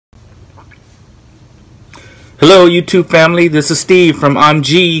Hello YouTube family, this is Steve from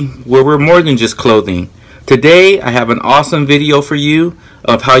I'm-G, where we're more than just clothing. Today I have an awesome video for you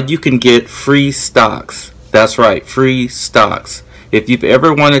of how you can get free stocks. That's right, free stocks. If you've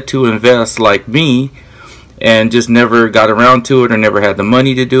ever wanted to invest like me and just never got around to it or never had the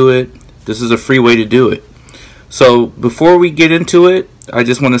money to do it, this is a free way to do it. So before we get into it, I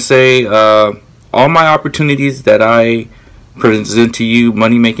just want to say all my opportunities that I present to you,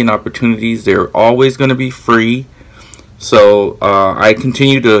 money making opportunities, they're always going to be free. So I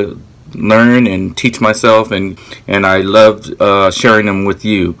continue to learn and teach myself, and I love sharing them with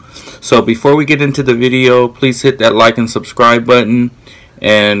you. So before we get into the video, please hit that like and subscribe button,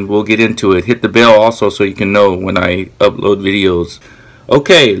 and we'll get into it. Hit the bell also so you can know when I upload videos.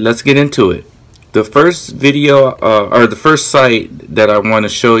 Okay, let's get into it. The first video or the first site that I want to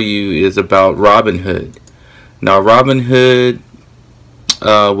show you is about Robinhood. Now Robinhood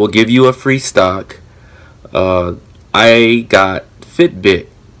will give you a free stock. I got Fitbit.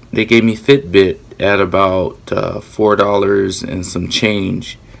 They gave me Fitbit at about $4 and some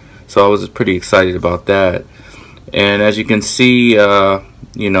change. So I was pretty excited about that. And as you can see,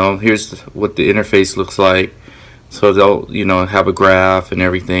 you know, here's what the interface looks like. So they'll, you know, have a graph and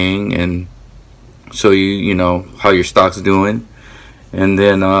everything and show you, you know, how your stock's doing. And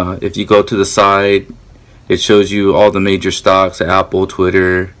then if you go to the side, it shows you all the major stocks: Apple,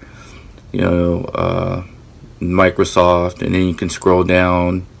 Twitter, you know, Microsoft, and then you can scroll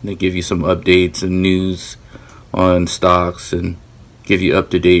down. They give you some updates and news on stocks and give you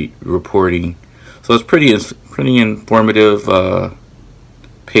up-to-date reporting. So it's pretty informative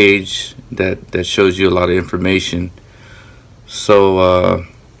page that shows you a lot of information. So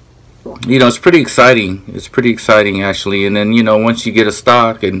you know, it's pretty exciting. It's pretty exciting actually. And then, you know, once you get a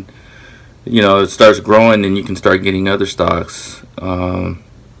stock and you know it starts growing, then you can start getting other stocks. You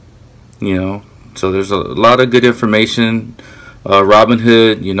know, so there's a lot of good information.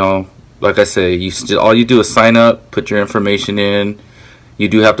 Robinhood, you know, like I say, all you do is sign up, put your information in. You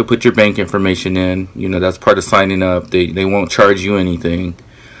do have to put your bank information in. You know, that's part of signing up. They won't charge you anything.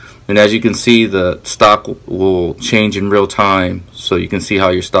 And as you can see, the stock will change in real time, so you can see how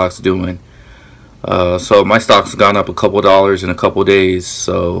your stock's doing. So my stock's gone up a couple dollars in a couple days,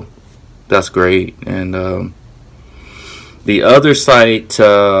 so that's great. And the other site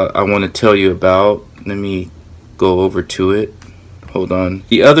I want to tell you about, let me go over to it. Hold on.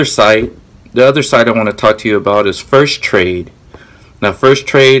 The other site I want to talk to you about is First Trade. Now First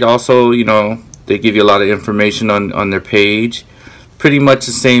Trade also, you know, they give you a lot of information on their page. Pretty much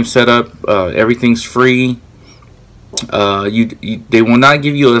the same setup. Everything's free. They will not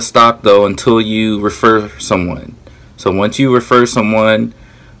give you a stock though until you refer someone. So once you refer someone,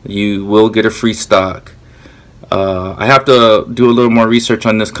 you will get a free stock. I have to do a little more research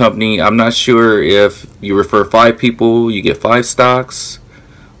on this company. I'm not sure if you refer 5 people, you get 5 stocks,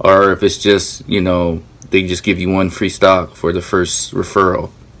 or if it's just, you know, they just give you 1 free stock for the first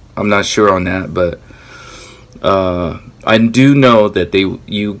referral. I'm not sure on that, but I do know that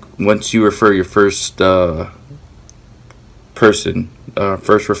once you refer your first person,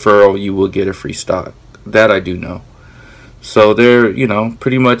 first referral, you will get a free stock. That I do know. So they're, you know,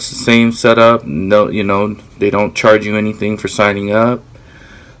 pretty much the same setup. No, you know, they don't charge you anything for signing up.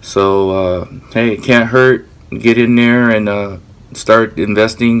 So hey, it can't hurt. Get in there and start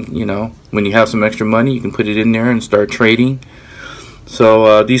investing. You know, when you have some extra money, you can put it in there and start trading.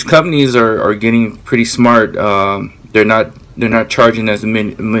 So these companies are getting pretty smart. They're not charging as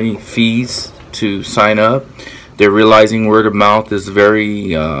many fees to sign up. They're realizing word of mouth is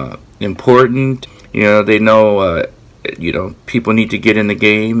very important. You know, they know you know, people need to get in the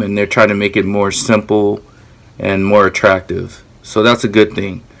game, and they're trying to make it more simple and more attractive. So that's a good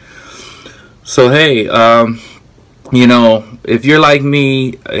thing. So hey, you know, if you're like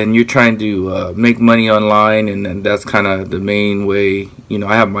me and you're trying to make money online, and that's kind of the main way, you know,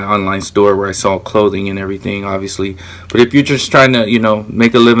 I have my online store where I sell clothing and everything, obviously. But if you're just trying to, you know,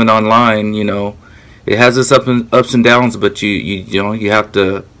 make a living online, you know, it has its ups and downs, but you know, you have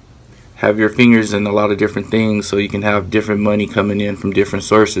to have your fingers in a lot of different things so you can have different money coming in from different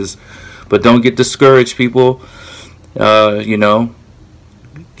sources. But don't get discouraged, people. You know,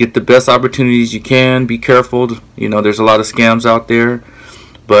 get the best opportunities you can. Be careful. You know, there's a lot of scams out there.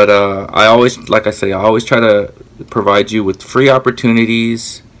 But I always, like I say, I always try to provide you with free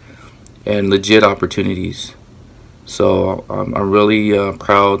opportunities and legit opportunities. So I'm really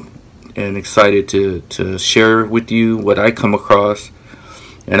proud and excited to share with you what I come across.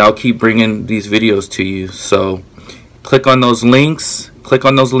 And I'll keep bringing these videos to you. So click on those links.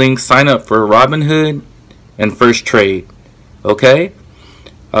 Sign up for Robinhood and First Trade. Okay?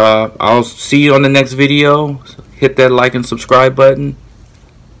 I'll see you on the next video. Hit that like and subscribe button.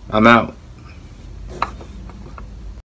 I'm out.